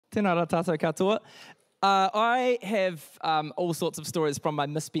Tēnā rā tātou katoa. I have all sorts of stories from my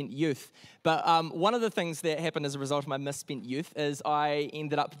misspent youth, but one of the things that happened as a result of my misspent youth is I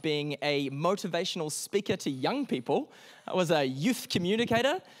ended up being a motivational speaker to young people. I was a youth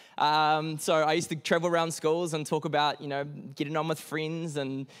communicator, so I used to travel around schools and talk about, getting on with friends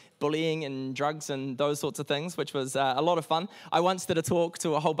and bullying and drugs and those sorts of things, which was a lot of fun. I once did a talk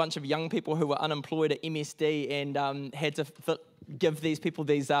to a whole bunch of young people who were unemployed at MSD and had to give these people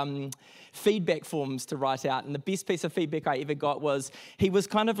these feedback forms to write out. And the best piece of feedback I ever got was he was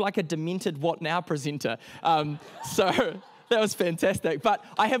kind of like a demented What Now presenter. So that was fantastic. But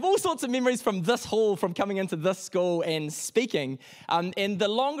I have all sorts of memories from this hall, from coming into this school and speaking. And the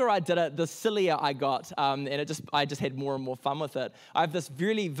longer I did it, the sillier I got. And I just had more and more fun with it. I have this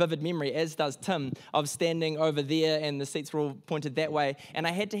really vivid memory, as does Tim, of standing over there and the seats were all pointed that way. And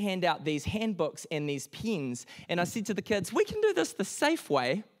I had to hand out these handbooks and these pens. And I said to the kids, we can do this the safe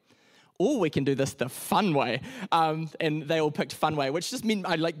way, or we can do this the fun way. And they all picked fun way, which just meant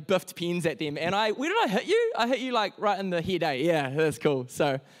I biffed pens at them. And where did I hit you? I hit you right in the head, eh? Yeah, that's cool.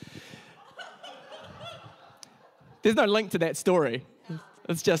 So there's no link to that story.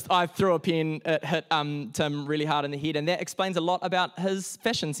 It's just I threw a pen, it hit Tim really hard in the head, and that explains a lot about his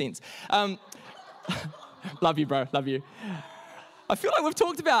fashion sense. Love you, bro, love you. I feel like we've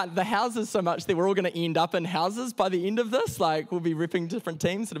talked about the houses so much that we're all going to end up in houses by the end of this. We'll be repping different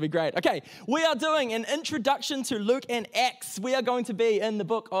teams. It'll be great. Okay, we are doing an introduction to Luke and Acts. We are going to be in the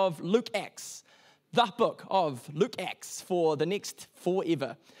book of Luke Acts, the book of Luke Acts for the next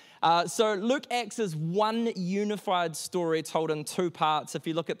forever. So Luke Acts is one unified story told in two parts. If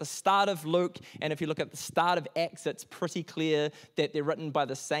you look at the start of Luke and if you look at the start of Acts, it's pretty clear that they're written by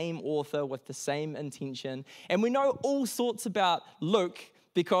the same author with the same intention. And we know all sorts about Luke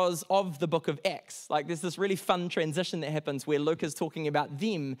because of the book of Acts. There's this really fun transition that happens where Luke is talking about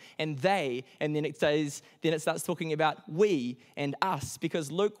them and they, and then it starts talking about we and us,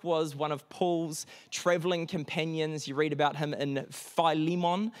 because Luke was one of Paul's traveling companions. You read about him in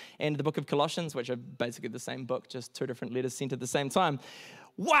Philemon and the book of Colossians, which are basically the same book, just two different letters sent at the same time.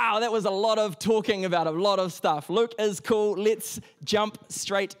 Wow, that was a lot of talking about a lot of stuff. Luke is cool. Let's jump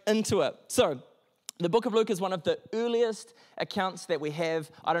straight into it. So, the book of Luke is one of the earliest accounts that we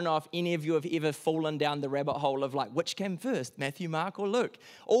have. I don't know if any of you have ever fallen down the rabbit hole of which came first, Matthew, Mark, or Luke?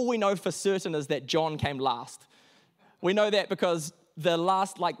 All we know for certain is that John came last. We know that because the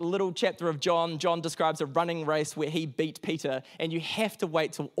last little chapter of John describes a running race where he beat Peter, and you have to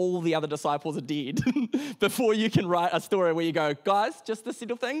wait till all the other disciples are dead before you can write a story where you go, guys, just to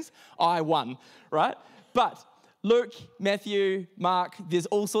settle things, I won, right? But Luke, Matthew, Mark, there's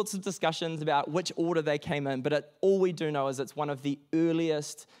all sorts of discussions about which order they came in, but all we do know is it's one of the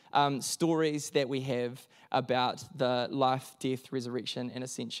earliest stories that we have about the life, death, resurrection, and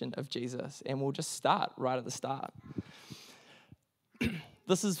ascension of Jesus. And we'll just start right at the start.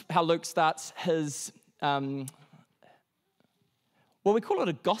 This is how Luke starts his, we call it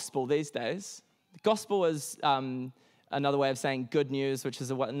a gospel these days. The gospel is another way of saying good news, which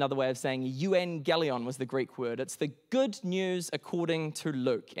is another way of saying euangelion was the Greek word. It's the good news according to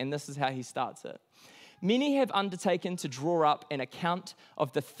Luke, and this is how he starts it. Many have undertaken to draw up an account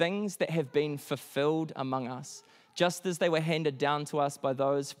of the things that have been fulfilled among us, just as they were handed down to us by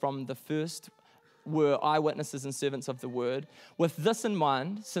those from the first were eyewitnesses and servants of the word. With this in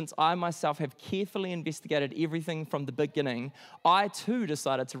mind, since I myself have carefully investigated everything from the beginning, I too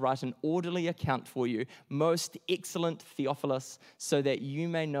decided to write an orderly account for you, most excellent Theophilus, so that you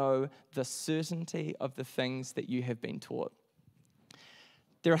may know the certainty of the things that you have been taught.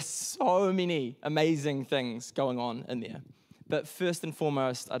 There are so many amazing things going on in there. But first and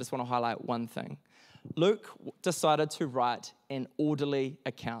foremost, I just want to highlight one thing. Luke decided to write an orderly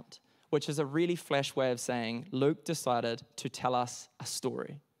account, which is a really flash way of saying Luke decided to tell us a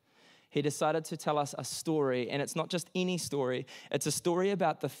story. He decided to tell us a story, and it's not just any story. It's a story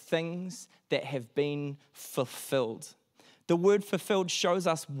about the things that have been fulfilled. The word fulfilled shows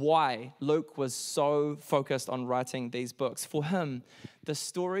us why Luke was so focused on writing these books. For him, the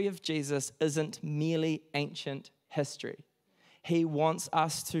story of Jesus isn't merely ancient history. He wants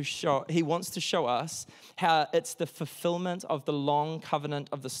to show us how it's the fulfillment of the long covenant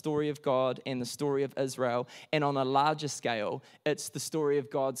of the story of God and the story of Israel. And on a larger scale, it's the story of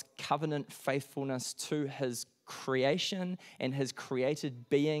God's covenant faithfulness to his creation and his created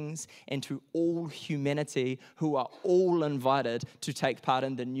beings and to all humanity who are all invited to take part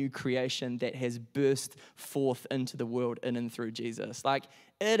in the new creation that has burst forth into the world in and through Jesus.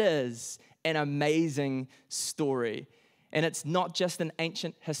 It is an amazing story. And it's not just an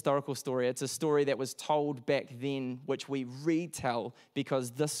ancient historical story. It's a story that was told back then, which we retell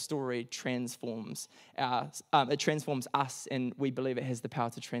because this story transforms us, and we believe it has the power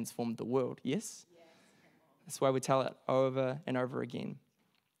to transform the world. Yes? That's why we tell it over and over again.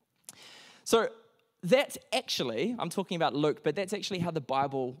 So that's actually, I'm talking about Luke, but that's actually how the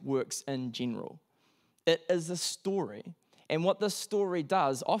Bible works in general. It is a story. And what this story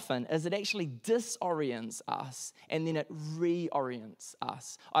does often is it actually disorients us and then it reorients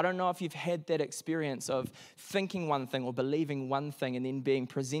us. I don't know if you've had that experience of thinking one thing or believing one thing and then being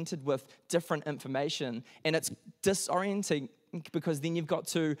presented with different information, and it's disorienting because then you've got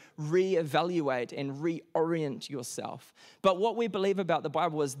to reevaluate and reorient yourself. But what we believe about the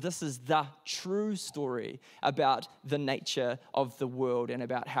Bible is this is the true story about the nature of the world and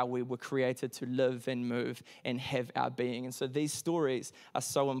about how we were created to live and move and have our being. And so these stories are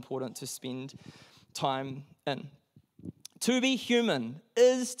so important to spend time in. To be human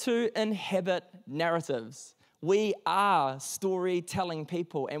is to inhabit narratives. We are storytelling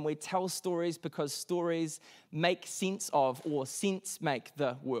people, and we tell stories because stories make sense of or sense make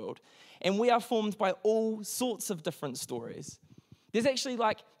the world. And we are formed by all sorts of different stories. There's actually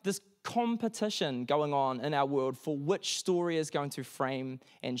like this competition going on in our world for which story is going to frame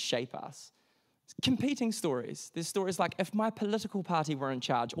and shape us. Competing stories. There's stories like, if my political party were in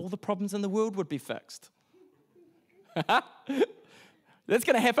charge, all the problems in the world would be fixed. That's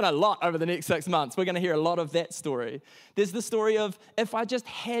going to happen a lot over the next 6 months. We're going to hear a lot of that story. There's the story of, if I just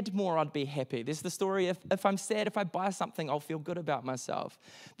had more, I'd be happy. There's the story of, if I'm sad, if I buy something, I'll feel good about myself.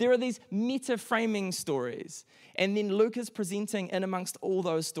 There are these meta-framing stories. And then Luke is presenting in amongst all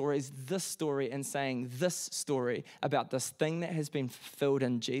those stories, this story, and saying this story about this thing that has been fulfilled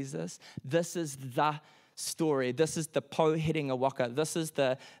in Jesus. This is the story. This is the po hitting a waka. This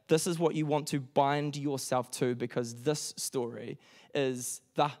is what you want to bind yourself to, because this story is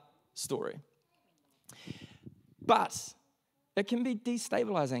the story. But it can be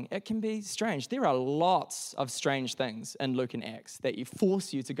destabilizing. It can be strange. There are lots of strange things in Luke and Acts that you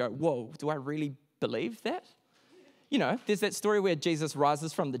force you to go, whoa, do I really believe that? You know, there's that story where Jesus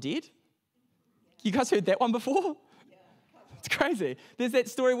rises from the dead. You guys heard that one before? It's crazy. There's that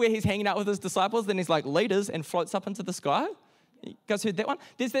story where he's hanging out with his disciples, then he's like, leaders, and floats up into the sky. You guys heard that one?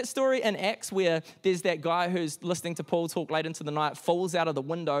 There's that story in Acts where there's that guy who's listening to Paul talk late into the night, falls out of the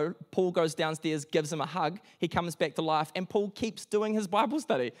window. Paul goes downstairs, gives him a hug. He comes back to life, and Paul keeps doing his Bible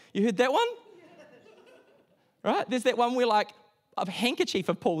study. You heard that one? Right? There's that one where like a handkerchief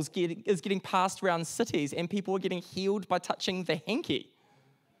of Paul's is getting passed around cities, and people are getting healed by touching the hanky.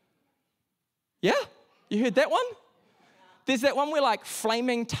 Yeah? You heard that one? There's that one where like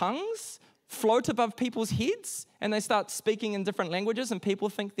flaming tongues float above people's heads and they start speaking in different languages and people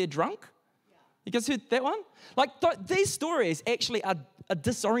think they're drunk. You guys heard that one? Like these stories actually are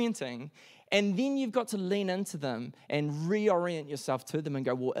disorienting, and then you've got to lean into them and reorient yourself to them and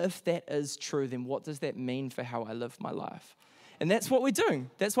go, well, if that is true, then what does that mean for how I live my life? And that's what we're doing.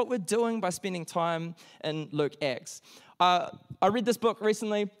 That's what we're doing by spending time in Luke Acts. I read this book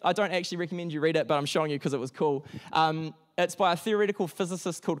recently. I don't actually recommend you read it, but I'm showing you because it was cool. It's by a theoretical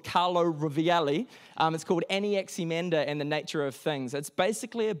physicist called Carlo Rovelli. It's called Anaximander and the Nature of Things. It's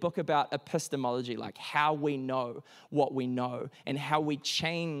basically a book about epistemology, like how we know what we know and how we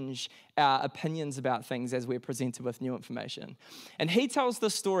change our opinions about things as we're presented with new information. And he tells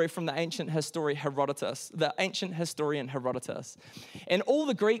this story from the ancient historian Herodotus. And all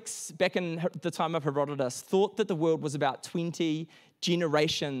the Greeks back in the time of Herodotus thought that the world was about 20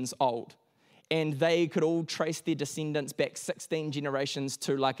 generations old. And they could all trace their descendants back 16 generations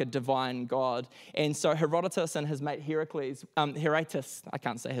to like a divine god. And so Herodotus and his mate Heracles, I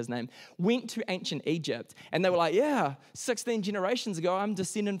can't say his name, went to ancient Egypt. And they were like, yeah, 16 generations ago, I'm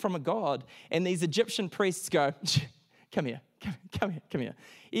descended from a god. And these Egyptian priests go, come here.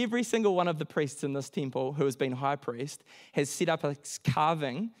 Every single one of the priests in this temple who has been high priest has set up a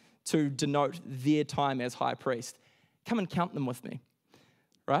carving to denote their time as high priest. Come and count them with me,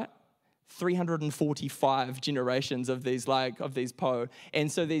 right? 345 generations of these Po.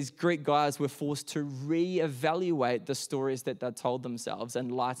 And so these Greek guys were forced to reevaluate the stories that they told themselves in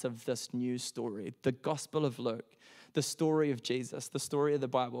light of this new story, the Gospel of Luke, the story of Jesus, the story of the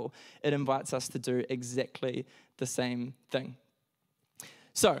Bible. It invites us to do exactly the same thing.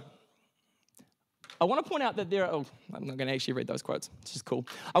 So, I want to point out that I'm not going to actually read those quotes, it's just cool.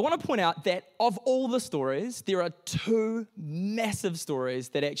 I want to point out that of all the stories, there are two massive stories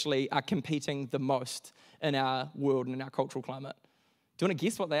that actually are competing the most in our world and in our cultural climate. Do you want to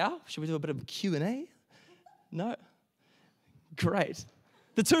guess what they are? Should we do a bit of Q&A? No? Great.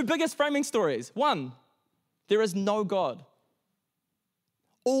 The two biggest framing stories. One, there is no God.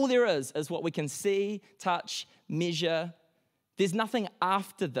 All there is what we can see, touch, measure. There's nothing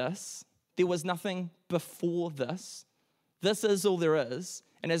after this. There was nothing before this. This is all there is.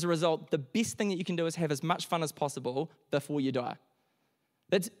 And as a result, the best thing that you can do is have as much fun as possible before you die.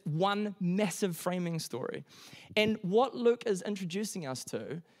 That's one massive framing story. And what Luke is introducing us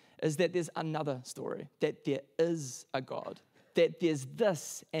to is that there's another story, that there is a God, that there's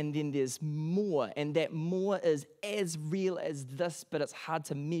this and then there's more, and that more is as real as this, but it's hard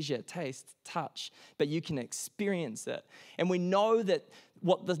to measure, taste, touch, but you can experience it. And we know that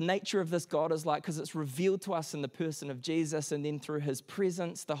what the nature of this God is like because it's revealed to us in the person of Jesus, and then through his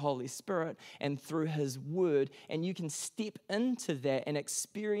presence, the Holy Spirit, and through his word, and you can step into that and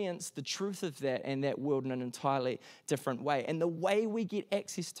experience the truth of that and that world in an entirely different way. And the way we get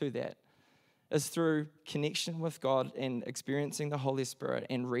access to that is through connection with God and experiencing the Holy Spirit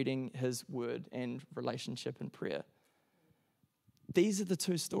and reading his word and relationship and prayer. These are the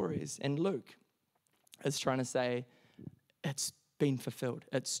two stories. And Luke is trying to say, it's been fulfilled.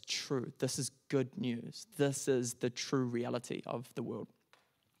 It's true. This is good news. This is the true reality of the world.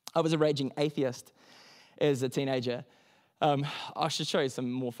 I was a raging atheist as a teenager. I should show you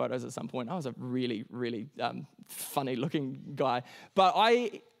some more photos at some point. I was a really, really funny looking guy. But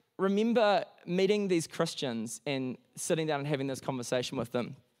I remember meeting these Christians and sitting down and having this conversation with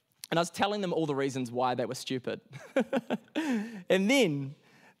them. And I was telling them all the reasons why they were stupid. And then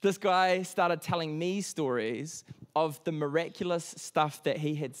this guy started telling me stories of the miraculous stuff that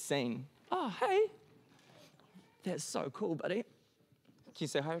he had seen. Oh, hey. That's so cool, buddy. Can you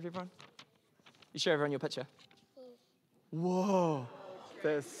say hi, everyone? You show everyone your picture. Whoa.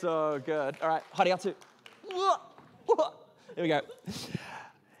 That's so good. All right, hadi atu. Here we go.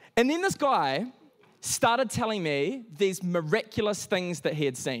 And then this guy started telling me these miraculous things that he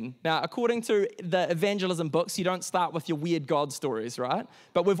had seen. Now, according to the evangelism books, you don't start with your weird God stories, right?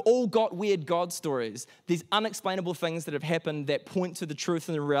 But we've all got weird God stories. These unexplainable things that have happened that point to the truth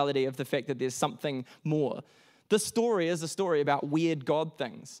and the reality of the fact that there's something more. This story is a story about weird God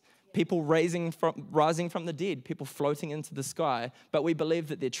things. People rising from the dead, people floating into the sky, but we believe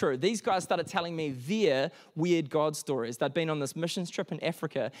that they're true. These guys started telling me their weird God stories. They'd been on this missions trip in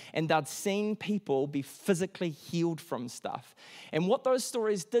Africa, and they'd seen people be physically healed from stuff. And what those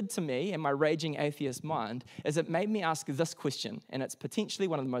stories did to me and my raging atheist mind is it made me ask this question, and it's potentially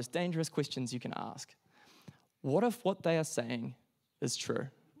one of the most dangerous questions you can ask. What if what they are saying is true?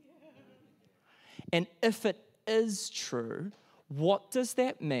 And if it is true, what does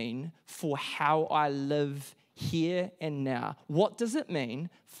that mean for how I live here and now? What does it mean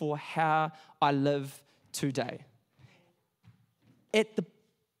for how I live today? At the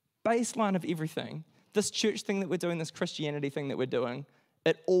baseline of everything, this church thing that we're doing, this Christianity thing that we're doing,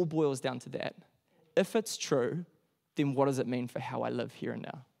 it all boils down to that. If it's true, then what does it mean for how I live here and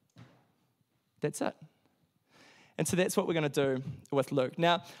now? That's it. And so that's what we're going to do with Luke.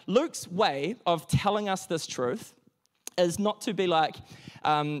 Now, Luke's way of telling us this truth is not to be like,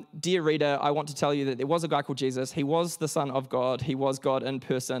 dear reader, I want to tell you that there was a guy called Jesus. He was the Son of God. He was God in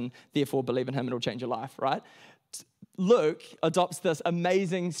person. Therefore, believe in him. It'll change your life, right? Luke adopts this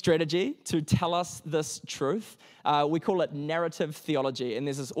amazing strategy to tell us this truth. We call it narrative theology. And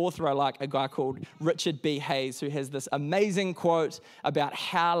there's this author I like, a guy called Richard B. Hayes, who has this amazing quote about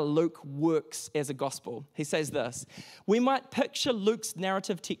how Luke works as a gospel. He says this: we might picture Luke's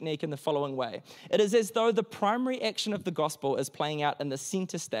narrative technique in the following way. It is as though the primary action of the gospel is playing out in the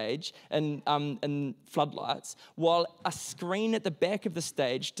center stage in floodlights, while a screen at the back of the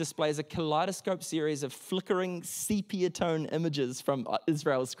stage displays a kaleidoscope series of flickering sepia tone images from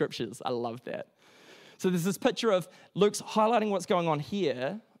Israel's scriptures. I love that. So there's this picture of Luke's highlighting what's going on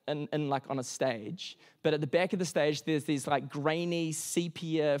here in like on a stage, but at the back of the stage, there's these like grainy,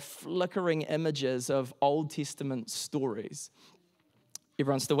 sepia, flickering images of Old Testament stories.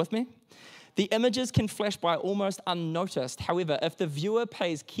 Everyone still with me? The images can flash by almost unnoticed. However, if the viewer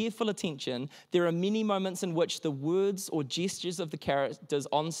pays careful attention, there are many moments in which the words or gestures of the characters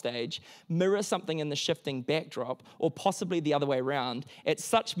on stage mirror something in the shifting backdrop, or possibly the other way around. At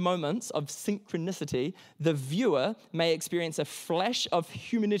such moments of synchronicity, the viewer may experience a flash of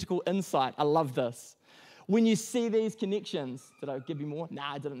humanitical insight. I love this. When you see these connections, did I give you more?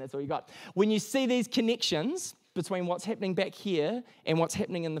 Nah, I didn't, that's all you got. When you see these connections between what's happening back here and what's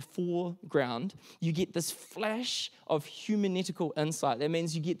happening in the foreground, you get this flash of humanitical insight. That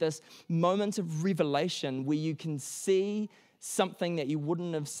means you get this moment of revelation where you can see something that you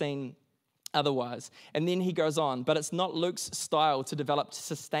wouldn't have seen otherwise. And then he goes on, but it's not Luke's style to develop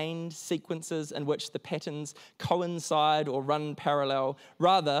sustained sequences in which the patterns coincide or run parallel.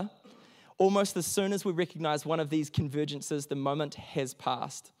 Rather, Almost as soon as we recognize one of these convergences, the moment has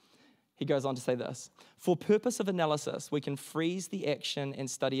passed. He goes on to say this: for purpose of analysis, we can freeze the action and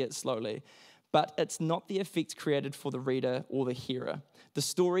study it slowly, but it's not the effect created for the reader or the hearer. The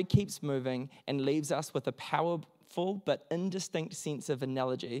story keeps moving and leaves us with a powerful but indistinct sense of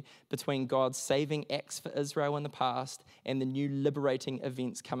analogy between God's saving acts for Israel in the past and the new liberating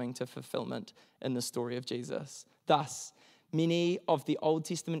events coming to fulfillment in the story of Jesus. Thus, many of the Old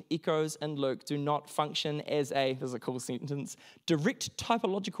Testament echoes in Luke do not function as this is a cool sentence, direct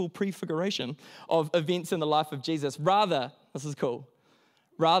typological prefiguration of events in the life of Jesus. Rather, this is cool,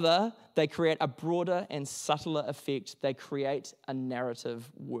 rather, they create a broader and subtler effect. They create a narrative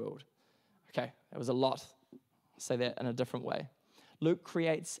world. Okay, that was a lot. I'll say that in a different way. Luke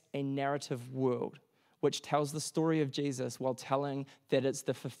creates a narrative world which tells the story of Jesus while telling that it's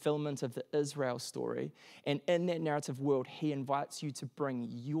the fulfillment of the Israel story. And in that narrative world, he invites you to bring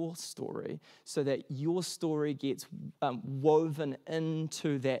your story so that your story gets woven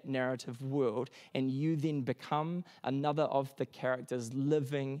into that narrative world, and you then become another of the characters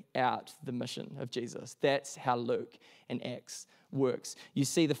living out the mission of Jesus. That's how Luke and Acts works. You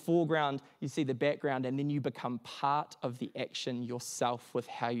see the foreground, you see the background, and then you become part of the action yourself with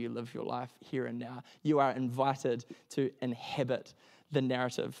how you live your life here and now. You are invited to inhabit the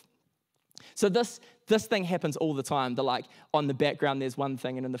narrative. So this thing happens all the time. On the background there's one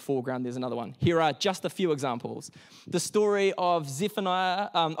thing, and in the foreground there's another one. Here are just a few examples. The story of Zechariah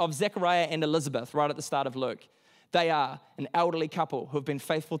and Elizabeth right at the start of Luke. They are an elderly couple who have been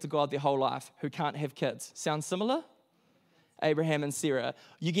faithful to God their whole life, who can't have kids. Sound similar? Abraham and Sarah.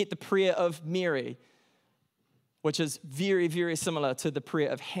 You get the prayer of Mary, which is very, very similar to the prayer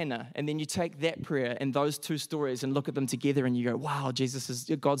of Hannah. And then you take that prayer and those two stories and look at them together and you go, wow,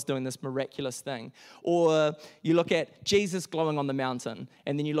 God's doing this miraculous thing. Or you look at Jesus glowing on the mountain,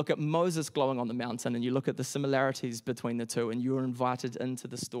 and then you look at Moses glowing on the mountain, and you look at the similarities between the two, and you're invited into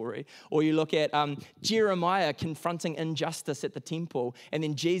the story. Or you look at Jeremiah confronting injustice at the temple, and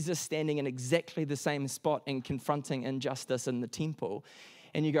then Jesus standing in exactly the same spot and confronting injustice in the temple.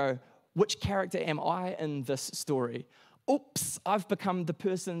 And you go, which character am I in this story? Oops, I've become the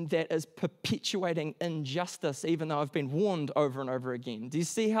person that is perpetuating injustice, even though I've been warned over and over again. Do you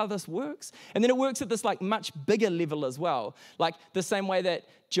see how this works? And then it works at this much bigger level as well. Like the same way that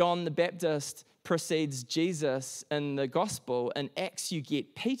John the Baptist precedes Jesus in the gospel, in Acts you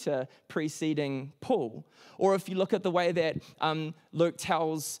get Peter preceding Paul. Or if you look at the way that Luke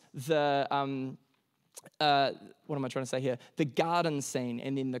tells the what am I trying to say here? The garden scene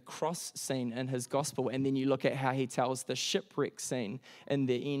and then the cross scene in his gospel. And then you look at how he tells the shipwreck scene in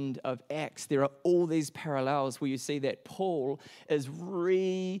the end of Acts. There are all these parallels where you see that Paul is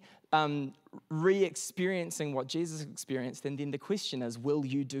re-experiencing what Jesus experienced. And then the question is, will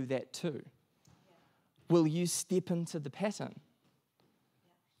you do that too? Will you step into the pattern?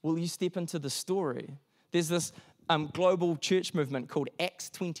 Will you step into the story? There's this global church movement called Acts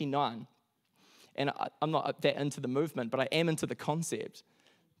 29. And I'm not that into the movement, but I am into the concept.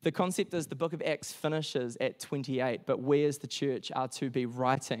 The concept is the book of Acts finishes at 28, but we as the church are to be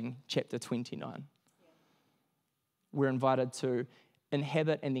writing chapter 29. We're invited to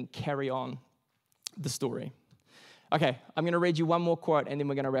inhabit and then carry on the story. Okay, I'm going to read you one more quote, and then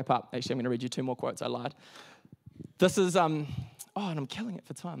we're going to wrap up. Actually, I'm going to read you two more quotes. I lied. This is, and I'm killing it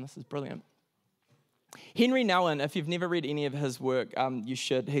for time. This is brilliant. Henry Nouwen, if you've never read any of his work, you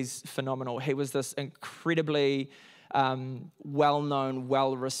should. He's phenomenal. He was this incredibly well-known,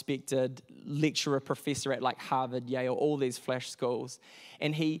 well-respected lecturer, professor at Harvard, Yale, all these flash schools.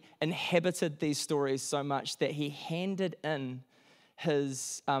 And he inhabited these stories so much that he handed in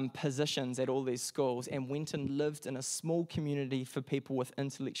his positions at all these schools and went and lived in a small community for people with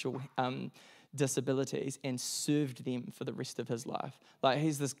intellectual disabilities and served them for the rest of his life.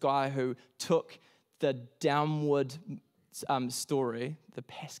 He's this guy who took the downward story, the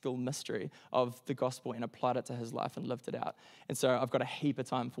Paschal mystery of the gospel, and applied it to his life and lived it out. And so I've got a heap of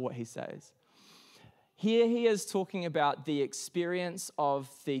time for what he says. Here he is talking about the experience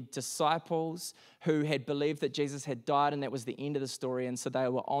of the disciples who had believed that Jesus had died and that was the end of the story, and so they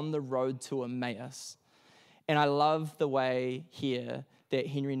were on the road to Emmaus. And I love the way here that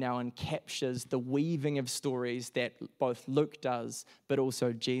Henry Nouwen captures the weaving of stories that both Luke does, but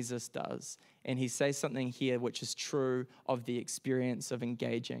also Jesus does. And he says something here which is true of the experience of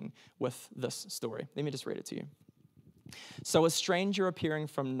engaging with this story. Let me just read it to you. So a stranger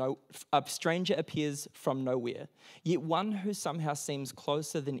appears from nowhere, yet one who somehow seems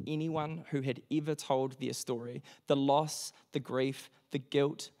closer than anyone who had ever told their story. The loss, the grief, the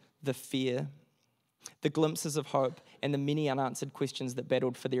guilt, the fear. The glimpses of hope and the many unanswered questions that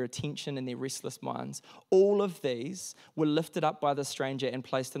battled for their attention and their restless minds, all of these were lifted up by the stranger and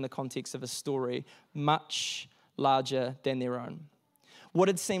placed in the context of a story much larger than their own. What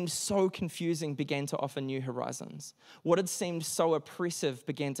had seemed so confusing began to offer new horizons. What had seemed so oppressive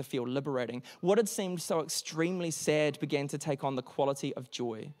began to feel liberating. What had seemed so extremely sad began to take on the quality of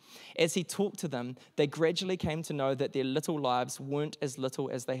joy. As he talked to them, they gradually came to know that their little lives weren't as little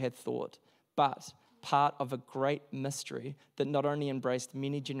as they had thought, but part of a great mystery that not only embraced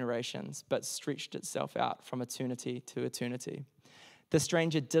many generations, but stretched itself out from eternity to eternity. The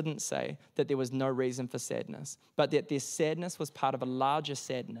stranger didn't say that there was no reason for sadness, but that their sadness was part of a larger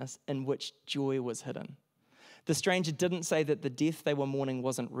sadness in which joy was hidden. The stranger didn't say that the death they were mourning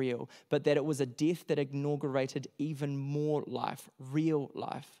wasn't real, but that it was a death that inaugurated even more life, real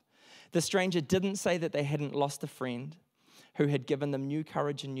life. The stranger didn't say that they hadn't lost a friend who had given them new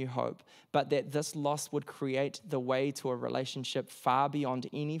courage and new hope, but that this loss would create the way to a relationship far beyond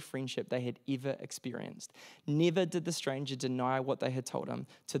any friendship they had ever experienced. Never did the stranger deny what they had told him.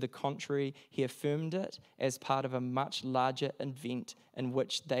 To the contrary, he affirmed it as part of a much larger event in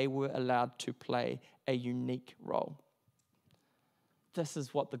which they were allowed to play a unique role. This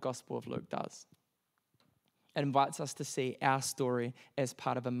is what the Gospel of Luke does. It invites us to see our story as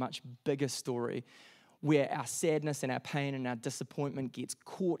part of a much bigger story, where our sadness and our pain and our disappointment gets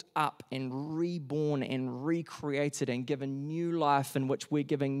caught up and reborn and recreated and given new life, in which we're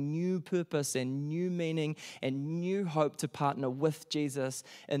giving new purpose and new meaning and new hope to partner with Jesus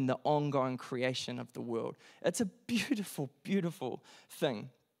in the ongoing creation of the world. It's a beautiful, beautiful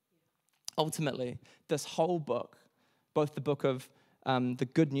thing. Ultimately, this whole book, both the book of the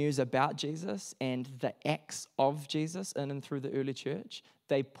good news about Jesus and the acts of Jesus in and through the early church,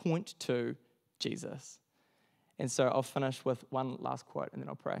 they point to Jesus. And so I'll finish with one last quote and then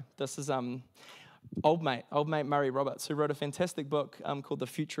I'll pray. This is old mate Murray Roberts, who wrote a fantastic book called The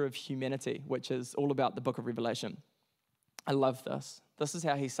Future of Humanity, which is all about the book of Revelation. I love this. This is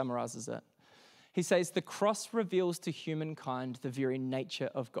how he summarizes it. He says, "The cross reveals to humankind the very nature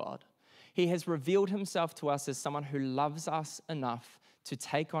of God. He has revealed himself to us as someone who loves us enough to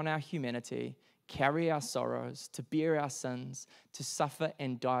take on our humanity, carry our sorrows, to bear our sins, to suffer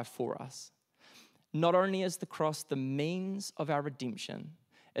and die for us. Not only is the cross the means of our redemption,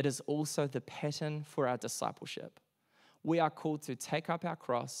 it is also the pattern for our discipleship. We are called to take up our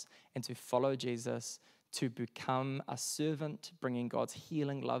cross and to follow Jesus, to become a servant, bringing God's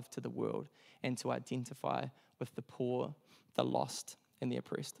healing love to the world, and to identify with the poor, the lost, and the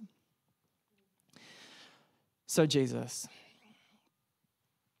oppressed." So Jesus,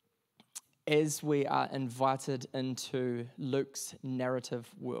 as we are invited into Luke's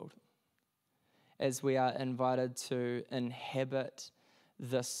narrative world, as we are invited to inhabit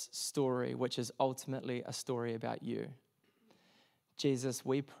this story, which is ultimately a story about you, Jesus,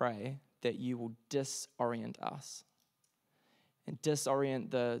 we pray that you will disorient us and disorient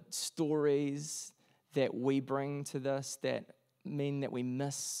the stories that we bring to this that mean that we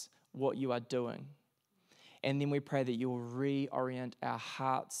miss what you are doing. And then we pray that you will reorient our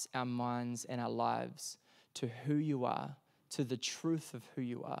hearts, our minds, and our lives to who you are, to the truth of who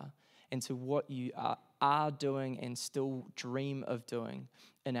you are, and to what you are doing and still dream of doing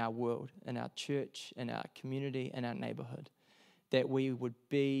in our world, in our church, in our community, in our neighborhood. That we would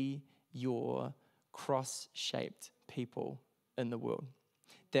be your cross-shaped people in the world.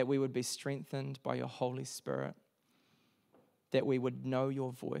 That we would be strengthened by your Holy Spirit. That we would know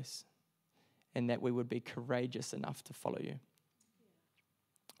your voice. And that we would be courageous enough to follow you.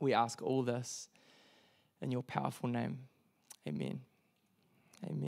 We ask all this in your powerful name. Amen.